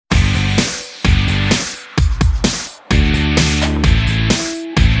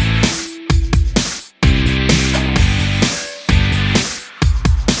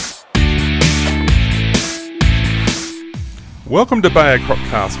Welcome to Bayer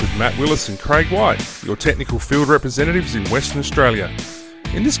Cropcast with Matt Willis and Craig White, your technical field representatives in Western Australia.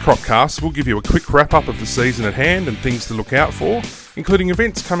 In this Cropcast, we'll give you a quick wrap-up of the season at hand and things to look out for, including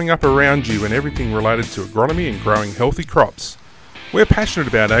events coming up around you and everything related to agronomy and growing healthy crops. We're passionate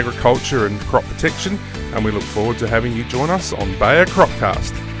about agriculture and crop protection, and we look forward to having you join us on Bayer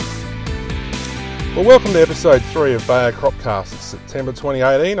Cropcast. Well, welcome to episode 3 of Bayer Cropcast. It's September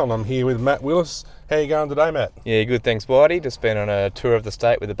 2018, and I'm here with Matt Willis. How are you going today, Matt? Yeah, good, thanks, Whitey. Just been on a tour of the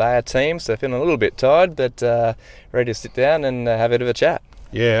state with the Bayer team, so feeling a little bit tired, but ready to sit down and have a bit of a chat.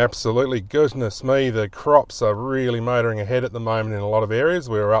 Yeah, absolutely. Goodness me, the crops are really motoring ahead at the moment in a lot of areas.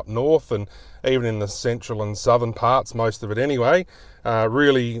 We're up north and even in the central and southern parts, most of it anyway,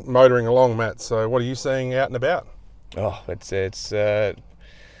 really motoring along, Matt. So what are you seeing out and about? Oh, it's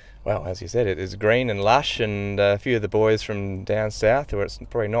well, as you said, it is green and lush, and a few of the boys from down south, where it's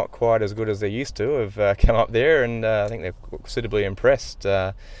probably not quite as good as they used to, have come up there, and I think they're suitably impressed.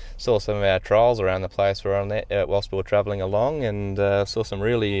 Saw some of our trials around the place we're on there, whilst we were travelling along, and saw some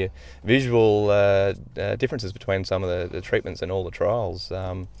really visual differences between some of the treatments and all the trials.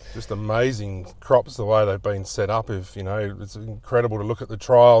 Just amazing crops, the way they've been set up. It's incredible to look at the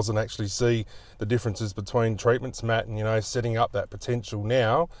trials and actually see the differences between treatments, Matt, and setting up that potential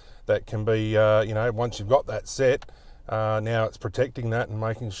now that can be, once you've got that set, now it's protecting that and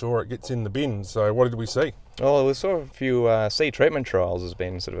making sure it gets in the bin. So what did we see? Well, we saw a few seed treatment trials has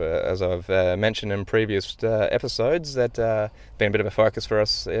been sort of, as I've mentioned in previous episodes, that been a bit of a focus for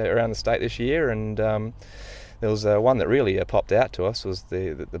us around the state this year, and there was one that really popped out to us was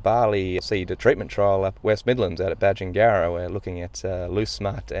the barley seed treatment trial up West Midlands out at Badgingarra. We're looking at loose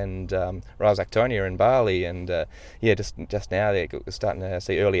smut and rhizoctonia in barley, and just now they're starting to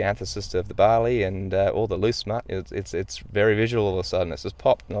see early anthesis of the barley and all the loose smut. It's very visual all of a sudden. It's just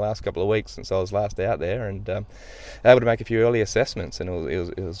popped in the last couple of weeks since I was last out there, and able to make a few early assessments, and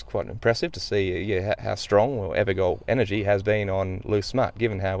it was quite impressive to see how strong Evergol Energy has been on loose smut,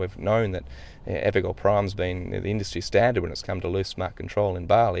 given how we've known that Evergol Prime's been the industry standard when it's come to loose smut control in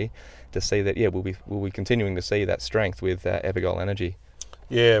barley. To see that, we'll be continuing to see that strength with Evergol Energy.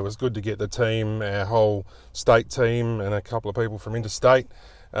 Yeah, it was good to get the team, our whole state team, and a couple of people from interstate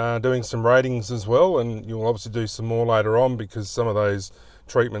doing some ratings as well. And you'll obviously do some more later on, because some of those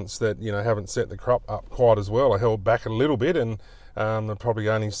treatments that haven't set the crop up quite as well are held back a little bit, and they'll probably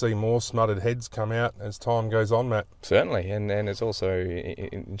only see more smutted heads come out as time goes on, Matt. Certainly, and it's also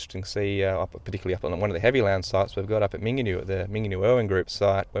interesting to see, particularly up on one of the heavy land sites we've got up at Minginoo, at the Minginoo Irwin Group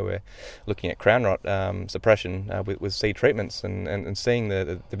site, where we're looking at crown rot suppression with seed treatments, and seeing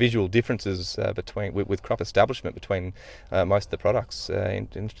the visual differences with crop establishment between most of the products.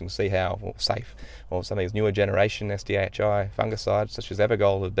 Interesting to see how safe some of these newer generation SDHI fungicides such as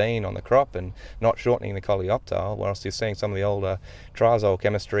Evergol have been on the crop and not shortening the coleoptile, whilst you're seeing some of the older triazole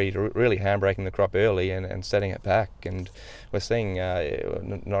chemistry really handbraking the crop early and setting it back. And we're seeing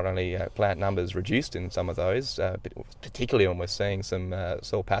not only plant numbers reduced in some of those, but particularly when we're seeing some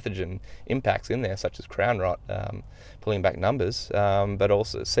soil pathogen impacts in there, such as crown rot, pulling back numbers, but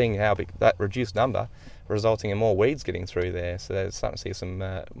also seeing how that reduced number resulting in more weeds getting through there. So they're starting to see some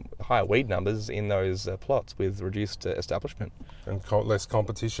higher weed numbers in those plots with reduced establishment. And less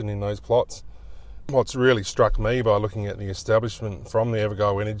competition in those plots. What's really struck me by looking at the establishment from the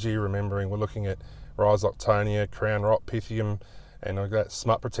Evergol Energy, remembering we're looking at rhizoctonia, crown rot, pythium, and that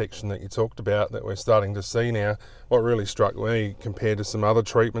smut protection that you talked about that we're starting to see now, what really struck me compared to some other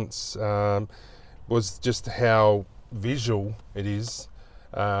treatments was just how visual it is,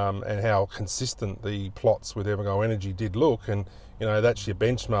 and how consistent the plots with Evergol Energy did look. And that's your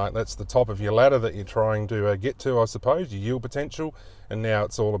benchmark, that's the top of your ladder that you're trying to get to, I suppose, your yield potential. And now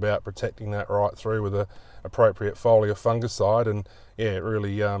it's all about protecting that right through with an appropriate foliar fungicide. And it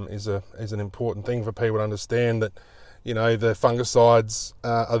really is an important thing for people to understand that the fungicides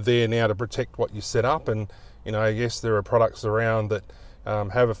are there now to protect what you set up. And yes, there are products around that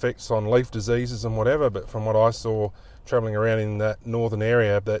have effects on leaf diseases and whatever, but from what I saw travelling around in that northern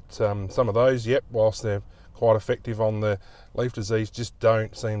area, that some of those, whilst they're quite effective on the leaf disease, just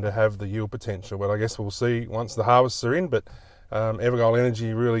don't seem to have the yield potential. But I guess we'll see once the harvests are in. But Evergol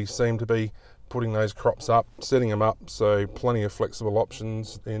Energy really seem to be putting those crops up, setting them up, so plenty of flexible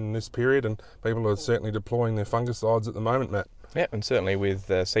options in this period, and people are certainly deploying their fungicides at the moment, Matt. Yeah, and certainly with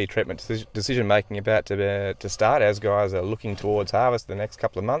seed treatment decision making about to start, as guys are looking towards harvest the next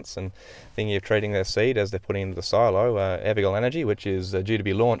couple of months and thinking of treating their seed as they're putting into the silo, Evergol Energy, which is due to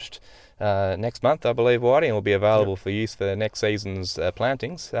be launched next month, I believe, Whitey, and will be available for use for next season's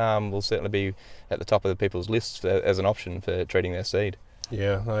plantings, will certainly be at the top of the people's lists as an option for treating their seed.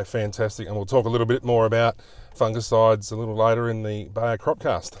 Yeah, no, fantastic. And we'll talk a little bit more about fungicides a little later in the Bayer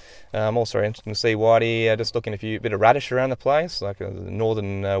Cropcast. Also interesting to see Whitey just looking a bit of radish around the place, like the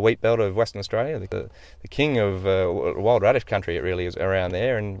northern wheat belt of Western Australia. The king of wild radish country, it really is around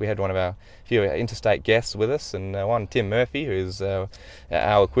there. And we had one of our few interstate guests with us, and one, Tim Murphy, who's our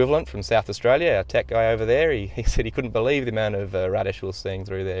equivalent from South Australia, our tech guy over there. He said he couldn't believe the amount of radish we were seeing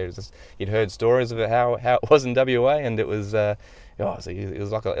through there. He'd heard stories of how it was in WA, and it was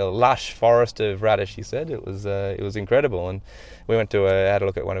like a lush forest of radish. He said it was incredible, and we went to had a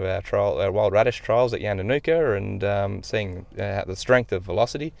look at one of our wild radish trials at Yandanuka, and seeing the strength of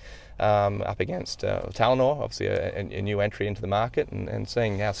Velocity up against Talnor, obviously a new entry into the market, and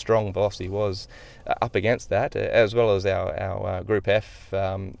seeing how strong Velocity was up against that, as well as our Group F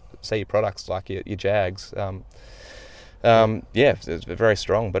C products like your Jags. It's very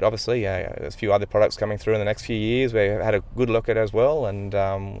strong, but obviously there's a few other products coming through in the next few years. We had a good look at as well, and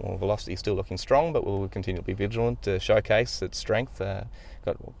Velocity is still looking strong, but we'll continue to be vigilant to showcase its strength.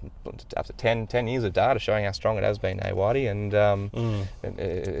 Got up to 10 years of data showing how strong it has been, Whitey, and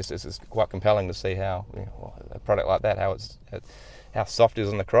it's quite compelling to see how a product like that, how soft it is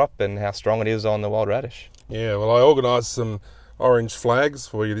on the crop and how strong it is on the wild radish. Yeah, well, I organised some orange flags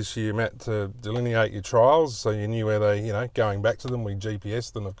for you this year, Matt, to delineate your trials, so you knew where they, going back to them, we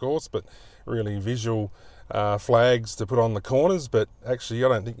GPSed them, of course, but really visual flags to put on the corners. But actually, I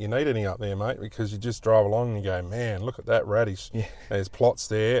don't think you need any up there, mate, because you just drive along and you go, man, look at that radish. Yeah. There's plots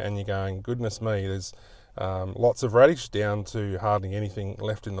there, and you're going, goodness me, there's lots of radish down to hardly anything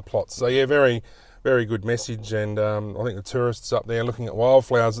left in the plots. So yeah, very, very good message, and I think the tourists up there looking at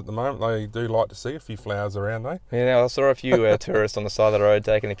wildflowers at the moment, they do like to see a few flowers around, eh? Yeah, I saw a few tourists on the side of the road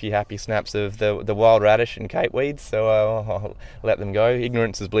taking a few happy snaps of the wild radish and cape weeds, so I'll let them go.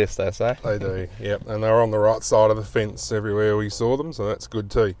 Ignorance is bliss, they say. They do, yep, and they're on the right side of the fence everywhere we saw them, so that's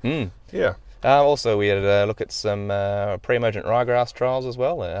good too. Yeah. Also, we had a look at some pre-emergent ryegrass trials as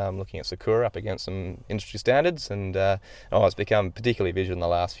well, looking at Sakura up against some industry standards, and it's become particularly visual in the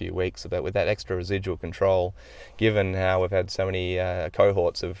last few weeks about with that extra residual control, given how we've had so many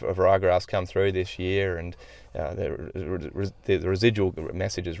cohorts of ryegrass come through this year, and the residual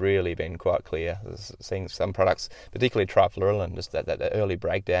message has really been quite clear. Seeing some products, particularly trifluralin, just that early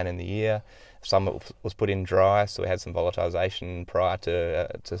breakdown in the year. Some was put in dry, so we had some volatilization prior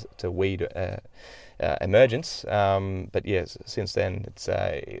to weed emergence. But yes, since then, it's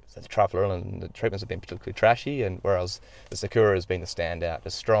the trifluralin, the treatments have been particularly trashy, and whereas the Sakura has been the standout,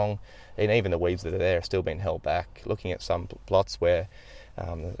 just strong, and even the weeds that are there have still been held back. Looking at some plots where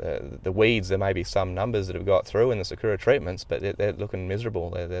the weeds, there may be some numbers that have got through in the Sakura treatments, but they're looking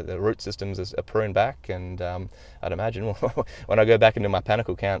miserable. The root systems are pruned back, and I'd imagine when I go back into my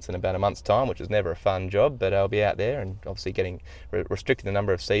panicle counts in about a month's time, which is never a fun job, but I'll be out there, and obviously restricting the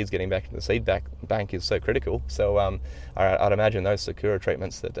number of seeds getting back into the seed bank is so critical. So I'd imagine those Sakura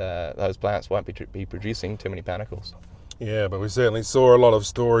treatments that those plants won't be producing too many panicles. Yeah, but we certainly saw a lot of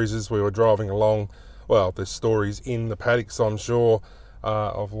stories as we were driving along. Well, there's stories in the paddocks, I'm sure,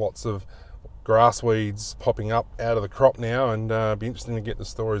 of lots of grass weeds popping up out of the crop now, and be interesting to get the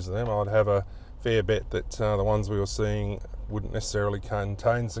stories of them. I'd have a fair bet that the ones we were seeing wouldn't necessarily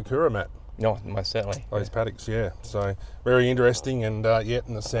contain Sakura, Matt. No, most certainly. Those paddocks, yeah. So very interesting, and yet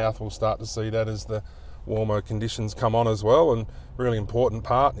in the south we'll start to see that as the warmer conditions come on as well, and really important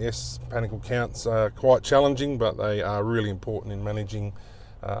part. Yes, panicle counts are quite challenging, but they are really important in managing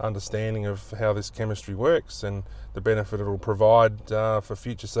understanding of how this chemistry works and the benefit it will provide for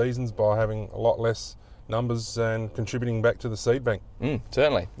future seasons by having a lot less numbers and contributing back to the seed bank.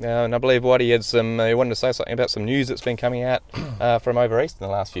 Certainly. And I believe Whitey had he wanted to say something about some news that's been coming out from over east in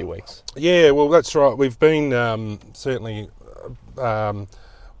the last few weeks. Yeah, well, that's right. We've been certainly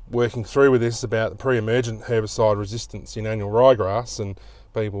working through with this about the pre-emergent herbicide resistance in annual ryegrass, and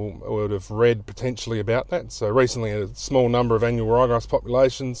people would have read potentially about that. So recently a small number of annual ryegrass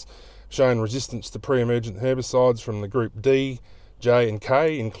populations shown resistance to pre-emergent herbicides from the group D, J and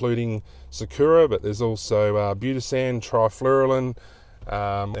K, including Sakura, but there's also butasan, trifluralin,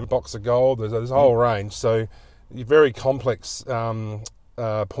 and Boxer Gold. There's a whole range. So very complex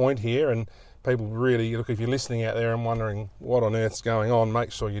point here, and people really, look, if you're listening out there and wondering what on earth's going on,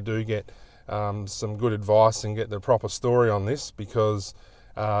 make sure you do get some good advice and get the proper story on this, because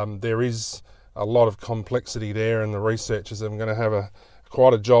there is a lot of complexity there, and the researchers are going to have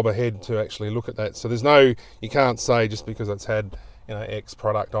quite a job ahead to actually look at that. So you can't say just because it's had X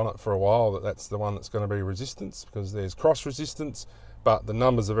product on it for a while that's the one that's going to be resistance, because there's cross resistance, but the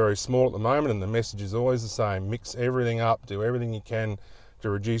numbers are very small at the moment, and the message is always the same: mix everything up, do everything you can to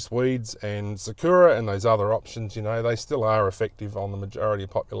reduce weeds, and Sakura and those other options, they still are effective on the majority of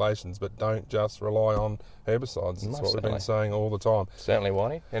populations, but don't just rely on herbicides. That's what we've been saying all the time. Certainly,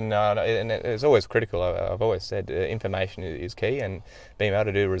 Whitey. And it's always critical. I've always said information is key, and being able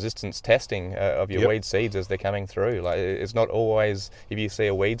to do resistance testing of your weed seeds as they're coming through. Like, it's not always, if you see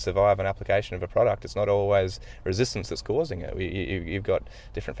a weed survive an application of a product, it's not always resistance that's causing it. You've got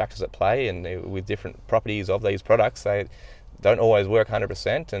different factors at play, and with different properties of these products, they don't always work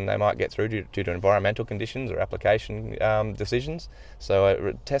 100%, and they might get through due to environmental conditions or application decisions.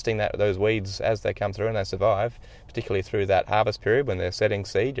 So testing those weeds as they come through and they survive, particularly through that harvest period when they're setting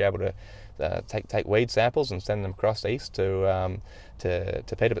seed, you're able to take weed samples and send them across east to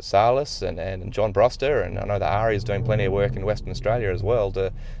Peter Batsalis and John Broster, and I know the ARI is doing plenty of work in Western Australia as well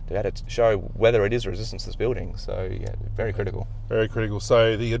to be able to show whether it is resistance that's building. So yeah, very critical. Very critical.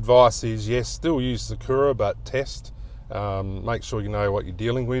 So the advice is, yes, still use Sakura, but test. Make sure you know what you're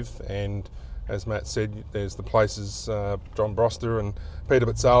dealing with, and as Matt said, there's the places, John Broster and Peter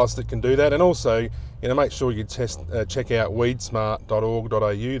Batsalis, that can do that. And also, make sure you check out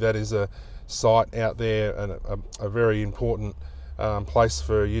weedsmart.org.au. That is a site out there, and a very important place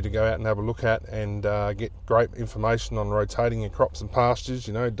for you to go out and have a look at, and get great information on rotating your crops and pastures,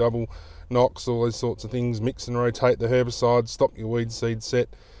 double knocks, all those sorts of things, mix and rotate the herbicides, stop your weed seed set,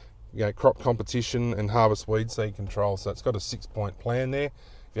 crop competition, and harvest weed seed control. So it's got a 6-point plan there.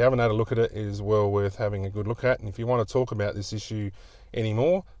 If you haven't had a look at it, it is well worth having a good look at. And if you want to talk about this issue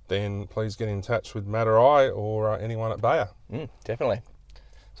anymore, then please get in touch with Matt or I, or anyone at Bayer. Definitely.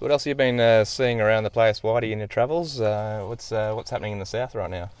 So what else have you been seeing around the place, Whitey, in your travels? What's happening in the south right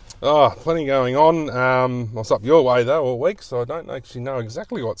now? Oh, plenty going on. I was up your way though all week, so I don't actually know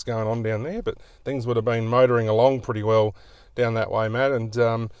exactly what's going on down there, but things would have been motoring along pretty well down that way, Matt, and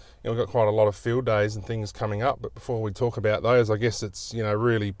we've got quite a lot of field days and things coming up. But before we talk about those, I guess it's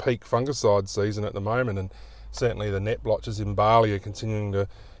really peak fungicide season at the moment, and certainly the net blotches in barley are continuing to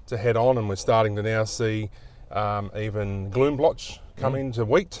head on, and we're starting to now see even gloom blotch come into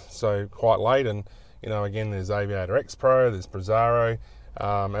wheat, so quite late. And again, there's Aviator X Pro, there's Brazaro.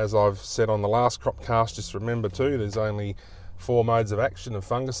 As I've said on the last cropcast, just remember too, there's only 4 modes of action of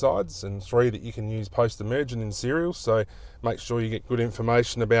fungicides and 3 that you can use post-emergent in cereals, so make sure you get good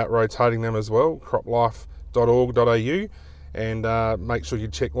information about rotating them as well, croplife.org.au, and make sure you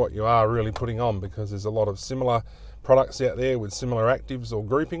check what you are really putting on, because there's a lot of similar products out there with similar actives or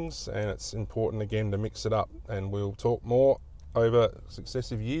groupings, and it's important again to mix it up. And we'll talk more over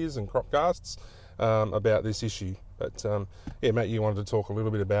successive years and cropcasts about this issue. But Matt, you wanted to talk a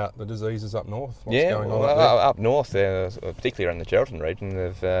little bit about the diseases up north. What's going on up north, particularly around the Geraldton region,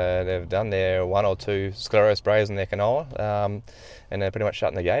 they've done their 1 or 2 sclero sprays in their canola, and they're pretty much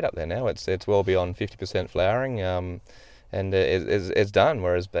shutting the gate up there now. It's well beyond 50% flowering, and it's done.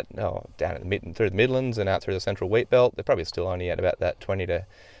 Whereas, down through the Midlands and out through the central wheat belt, they're probably still only at about that 20 to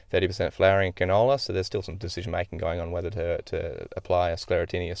 30% flowering canola, so there's still some decision making going on whether to apply a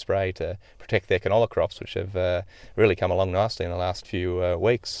sclerotinia spray to protect their canola crops, which have really come along nicely in the last few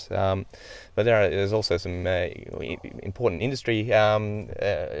weeks. But there's also some important industry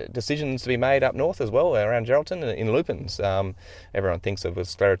decisions to be made up north as well around Geraldton in lupins. Everyone thinks of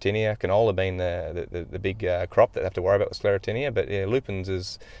sclerotinia, canola being the big crop that they have to worry about with sclerotinia, but lupins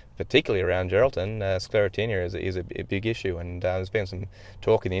is, particularly around Geraldton, sclerotinia is a big issue, and there's been some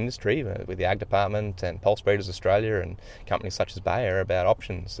talk in the industry with the Ag Department and Pulse Breeders Australia and companies such as Bayer about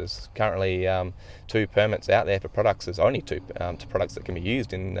options. There's currently 2 permits out there for products. There's only 2 products that can be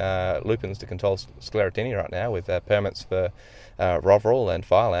used in lupins to control sclerotinia right now, with permits for Rovril and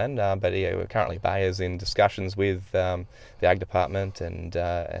Fireland, but currently Bayer's in discussions with the Ag Department and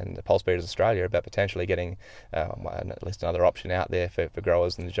the Pulse Breeders Australia about potentially getting at least another option out there for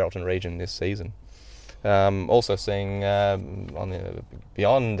growers in the Geraldton region this season. Also seeing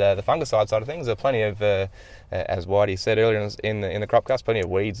beyond the fungicide side of things, there are plenty of, as Whitey said earlier in the cropcast, plenty of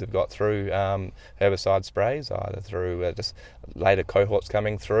weeds have got through herbicide sprays, either through just later cohorts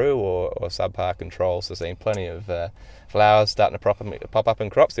coming through or subpar control. So seeing plenty of flowers starting to pop up in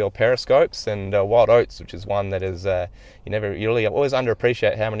crops, the old periscopes, and wild oats, which is one that is you really always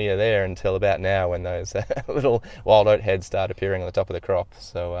underappreciate how many are there until about now, when those little wild oat heads start appearing on the top of the crop.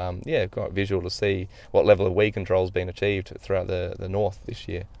 So quite visual to see what level of weed control has been achieved throughout the north this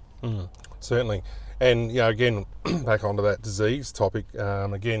year. Certainly. And again, back onto that disease topic,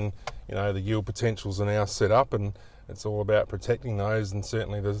 the yield potentials are now set up, and it's all about protecting those. And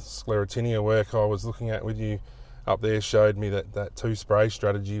certainly the sclerotinia work I was looking at with you up there showed me that 2 spray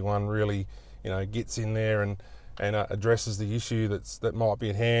strategy one really gets in there and and addresses the issue that might be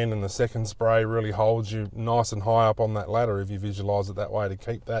at hand, and the second spray really holds you nice and high up on that ladder if you visualise it that way, to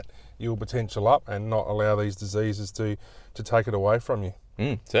keep that yield potential up and not allow these diseases to take it away from you.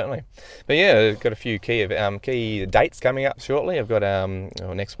 Certainly. But yeah, I've got a few key dates coming up shortly. I've got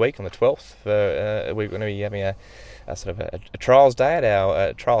next week on the 12th, we're going to be having a trials day at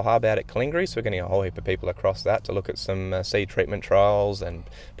our trial hub out at Kalingri, so we're getting a whole heap of people across that to look at some seed treatment trials and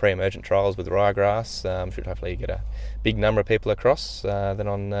pre-emergent trials with ryegrass. Should hopefully get a big number of people across. Then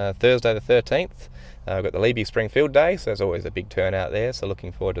on Thursday the 13th, we've got the Levy Spring Field Day, so there's always a big turnout there, so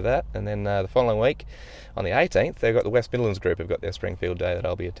looking forward to that. And then the following week, on the 18th, they've got the West Midlands group have got their Spring Field Day that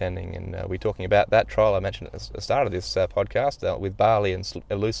I'll be attending, and we're talking about that trial I mentioned at the start of this podcast with barley and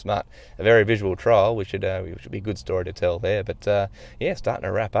loose smut, a very visual trial, which should be a good story to tell there. But starting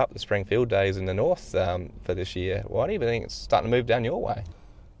to wrap up the Spring Field Days in the north for this year. Whitey, but I think it's starting to move down your way.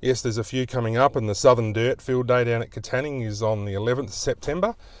 Yes, there's a few coming up, and the Southern Dirt Field Day down at Katanning is on the 11th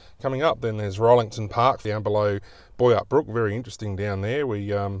September coming up. Then there's Rollington Park down below Boyup Brook, very interesting down there.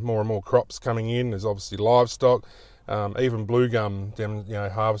 We more and more crops coming in. There's obviously livestock, even blue gum,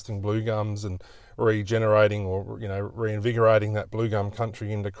 harvesting blue gums and regenerating or reinvigorating that blue gum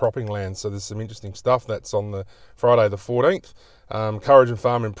country into cropping land. So there's some interesting stuff. That's on the Friday the 14th. Courage and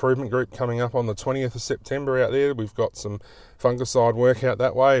Farm Improvement Group coming up on the 20th of September out there. We've got some fungicide work out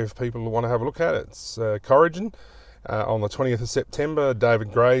that way if people want to have a look at it. It's Coragen. On the 20th of September,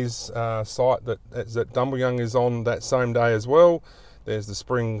 David Gray's site that's at Dumbleyung is on that same day as well. There's the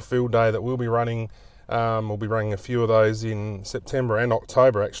Spring Field Day that we'll be running. We'll be running a few of those in September and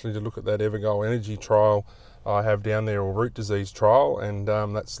October, actually, to look at that Evergoal Energy trial I have down there, or root disease trial, and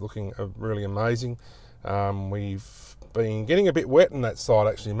that's looking really amazing. We've been getting a bit wet in that site,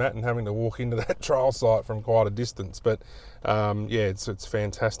 actually, Matt, and having to walk into that trial site from quite a distance, but it's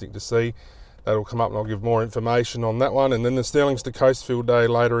fantastic to see. That'll come up, and I'll give more information on that one. And then the Stirlings to Coast Field Day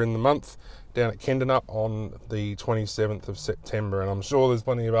later in the month down at Kendanup on the 27th of September. And I'm sure there's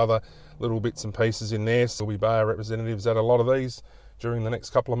plenty of other little bits and pieces in there. So we'll be Bayer representatives at a lot of these during the next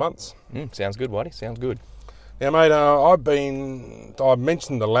couple of months. Sounds good, Whitey. Sounds good. Now, mate, I've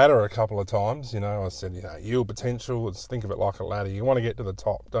mentioned the ladder a couple of times. I said, yield potential, let's think of it like a ladder. You want to get to the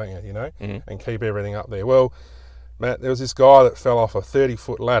top, don't you, and keep everything up there. Well, Matt, there was this guy that fell off a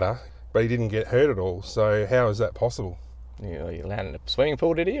 30-foot ladder, but he didn't get hurt at all. So how is that possible? You landed in a swimming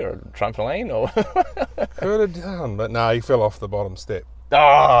pool, did he, or a trampoline, or? Could have done, but no, he fell off the bottom step.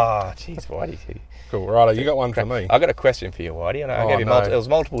 Oh, jeez, Whitey. Cool, righto, you got one for me. I got a question for you, Whitey. I gave you it was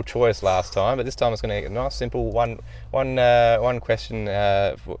multiple choice last time, but this time it's going to get a nice, simple one question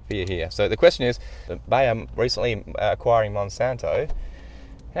for you here. So the question is, Bayer recently acquiring Monsanto.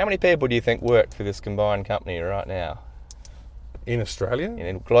 How many people do you think work for this combined company right now? In Australia?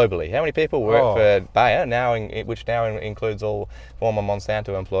 Globally. How many people work for Bayer, which now includes all former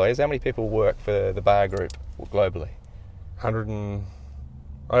Monsanto employees? How many people work for the Bayer Group globally?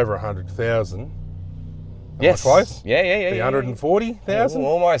 Over 100,000. Yes. Close? Yeah. 140,000?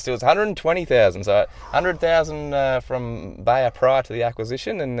 Almost. It was 120,000. So 100,000 from Bayer prior to the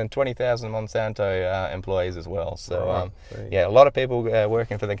acquisition, and then 20,000 Monsanto employees as well. So a lot of people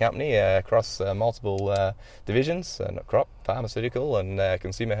working for the company across multiple divisions, crop, pharmaceutical, and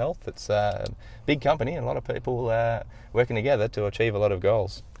consumer health. It's a big company, and a lot of people working together to achieve a lot of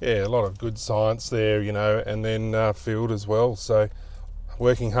goals. Yeah, a lot of good science there, and then field as well. So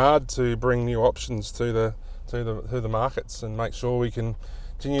working hard to bring new options to the markets and make sure we can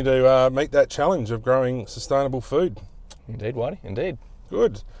continue to meet that challenge of growing sustainable food. Indeed, Whitey, indeed.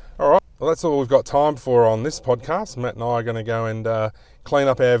 Good. All right. Well, that's all we've got time for on this podcast. Matt and I are going to go and clean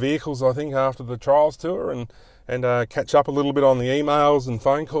up our vehicles, I think, after the trials tour and catch up a little bit on the emails and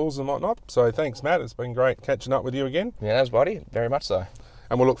phone calls and whatnot. So thanks, Matt. It's been great catching up with you again. Yeah, that's Whitey. Very much so.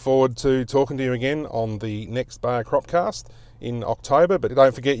 And we'll look forward to talking to you again on the next Bayer Cropcast in October. But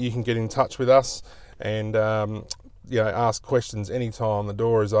don't forget, you can get in touch with us and ask questions anytime. The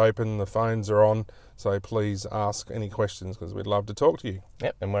door is open, the phones are on, so please ask any questions because we'd love to talk to you.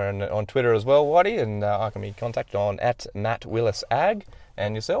 Yep, and we're on Twitter as well, Whitey, and I can be contacted on @MattWillisAg.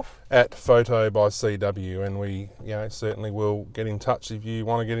 And yourself? @Photo by CW, and we certainly will get in touch if you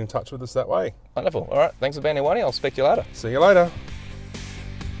want to get in touch with us that way. Wonderful. All right, thanks for being here, Whitey. I'll speak to you later. See you later.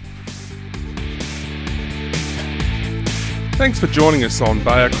 Thanks for joining us on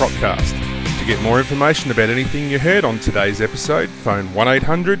Bayer Cropcast. To get more information about anything you heard on today's episode, phone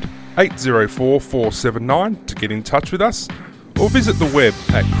 1800 804 479 to get in touch with us, or visit the web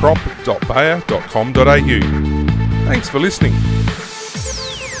at crop.bayer.com.au. Thanks for listening.